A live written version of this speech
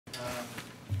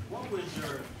what was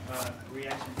your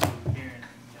reaction to hearing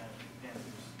Panthers'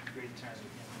 great returns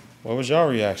with him? What was your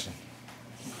reaction?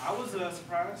 I was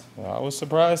surprised. Well, I was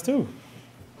surprised too.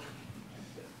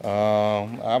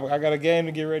 I got a game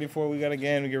to get ready for. We got a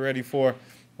game to get ready for.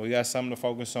 We got something to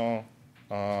focus on.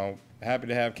 Happy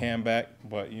to have Cam back,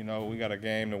 but you know we got a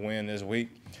game to win this week,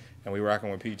 and we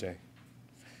rocking with PJ.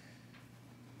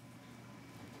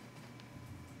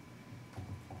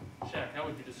 Shaq, how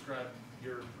would you describe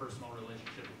your personal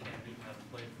relationship with Cam Newton, having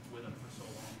played with him for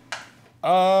so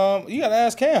long? You gotta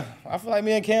ask Cam. I feel like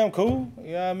me and Cam cool.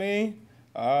 You know what I mean?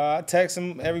 I text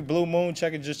him every blue moon,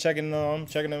 checking him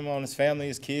on his family,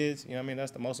 his kids. You know what I mean?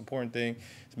 That's the most important thing,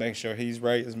 is making sure he's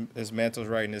right, his mental's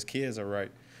right, and his kids are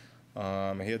right.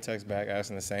 And he'll text back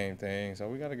asking the same thing. So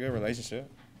we got a good relationship.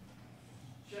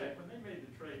 Shaq, when they made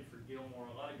the trade for Gilmore,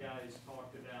 a lot of guys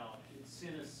talked about it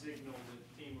sent a signal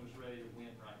that the team was ready to win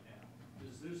right now.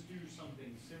 Does this do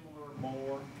something similar,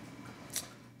 more?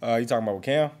 You talking about with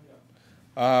Cam?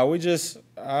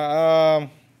 Yeah.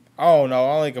 I don't know.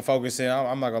 I only can focus in.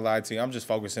 I'm not gonna lie to you. I'm just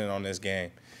focusing on this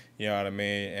game. You know what I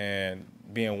mean? And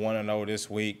being 1-0 this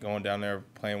week, going down there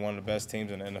playing one of the best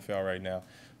teams in the NFL right now.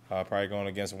 Probably going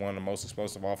against one of the most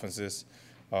explosive offenses.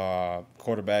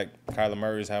 Quarterback Kyler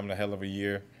Murray is having a hell of a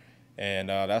year, and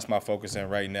that's my focus in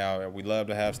right now. We love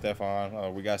to have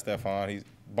Stephon. We got Stephon. He's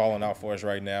balling out for us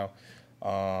right now.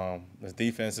 This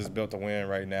defense is built to win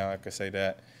right now. I could say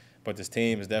that, but this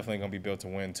team is definitely going to be built to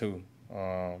win too.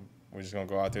 We're just going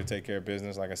to go out there and take care of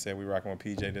business. Like I said, we're rocking with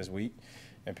PJ this week,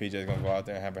 and PJ is going to go out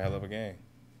there and have a hell of a game.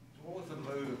 What was the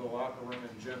mood of the locker room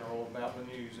in general about the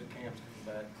news that Cam's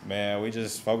coming back? Man, we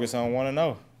just focus on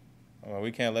 1-0.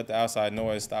 We can't let the outside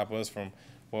noise stop us from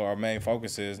what our main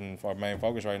focus is, and our main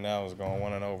focus right now is going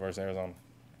 1-0 versus Arizona.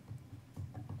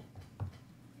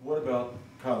 What about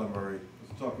Kyler Murray?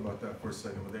 Let's talk about that for a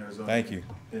second with Arizona. Thank you.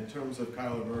 In terms of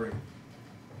Kyler Murray,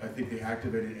 I think they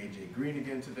activated A.J. Green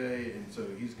again today, and so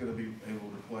he's going to be able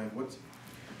to play.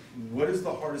 What is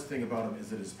the hardest thing about him?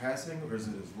 Is it his passing or is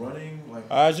it his running?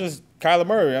 It's just Kyler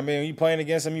Murray. I mean, you playing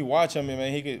against him, you watch him, and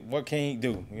man, what can he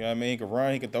do? You know what I mean? He can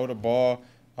run, he can throw the ball.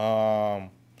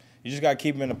 You just got to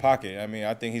keep him in the pocket. I mean,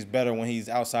 I think he's better when he's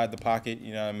outside the pocket.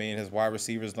 You know what I mean? His wide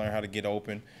receivers learn how to get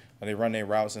open. They run their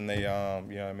routes and they, you know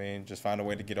what I mean, just find a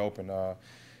way to get open.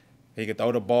 He could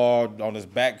throw the ball on his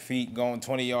back feet, going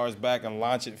 20 yards back and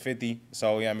launch it 50.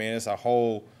 So, yeah, I mean, it's a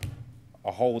whole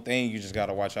thing you just got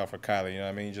to watch out for Kyler. You know what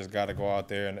I mean? You just got to go out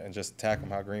there and just attack him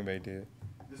how Green Bay did.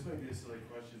 This might be a silly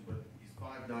question, but he's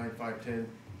 5'9", 5'10".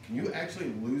 Can you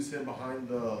actually lose him behind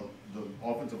the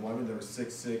offensive linemen that are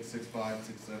 6'6", 6'5",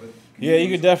 6'7"? Yeah, you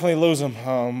could definitely lose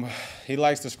him. He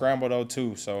likes to scramble, though,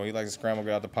 too. So he likes to scramble,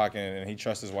 get out the pocket, and he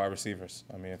trusts his wide receivers.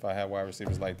 I mean, if I had wide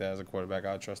receivers like that as a quarterback,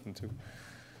 I'd trust them, too.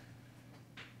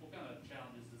 What kind of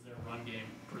challenges does their run game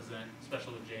present,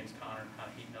 especially with James Conner kind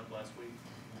of heating up last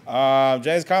week?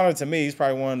 James Conner, to me, he's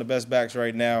probably one of the best backs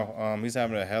right now. He's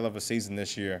having a hell of a season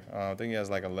this year. I think he has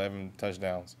like 11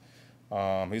 touchdowns.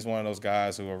 He's one of those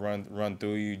guys who will run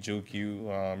through you, juke you.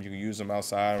 You can use him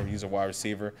outside or use a wide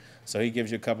receiver. So he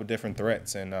gives you a couple different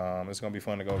threats, and it's going to be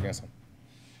fun to go against him.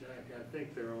 Shaq, I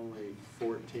think there are only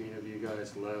 14 of you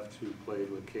guys left who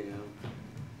played with Cam.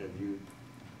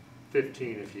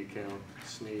 15 if you count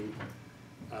Snead.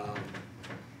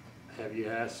 Have you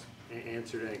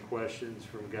answered any questions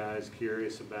from guys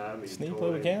curious about him? Snead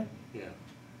played with Cam? Yeah.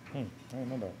 I didn't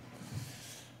know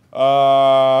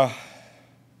that.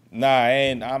 Nah,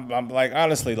 I'm like,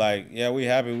 honestly, like, yeah, we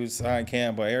happy we signed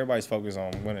Cam, but everybody's focused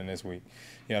on winning this week.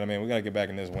 You know what I mean? We got to get back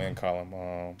in this win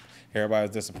column.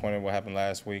 Everybody's disappointed with what happened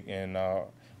last week, and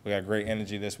we got great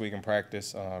energy this week in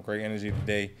practice, great energy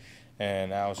today,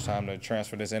 and now it's time to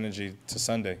transfer this energy to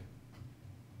Sunday.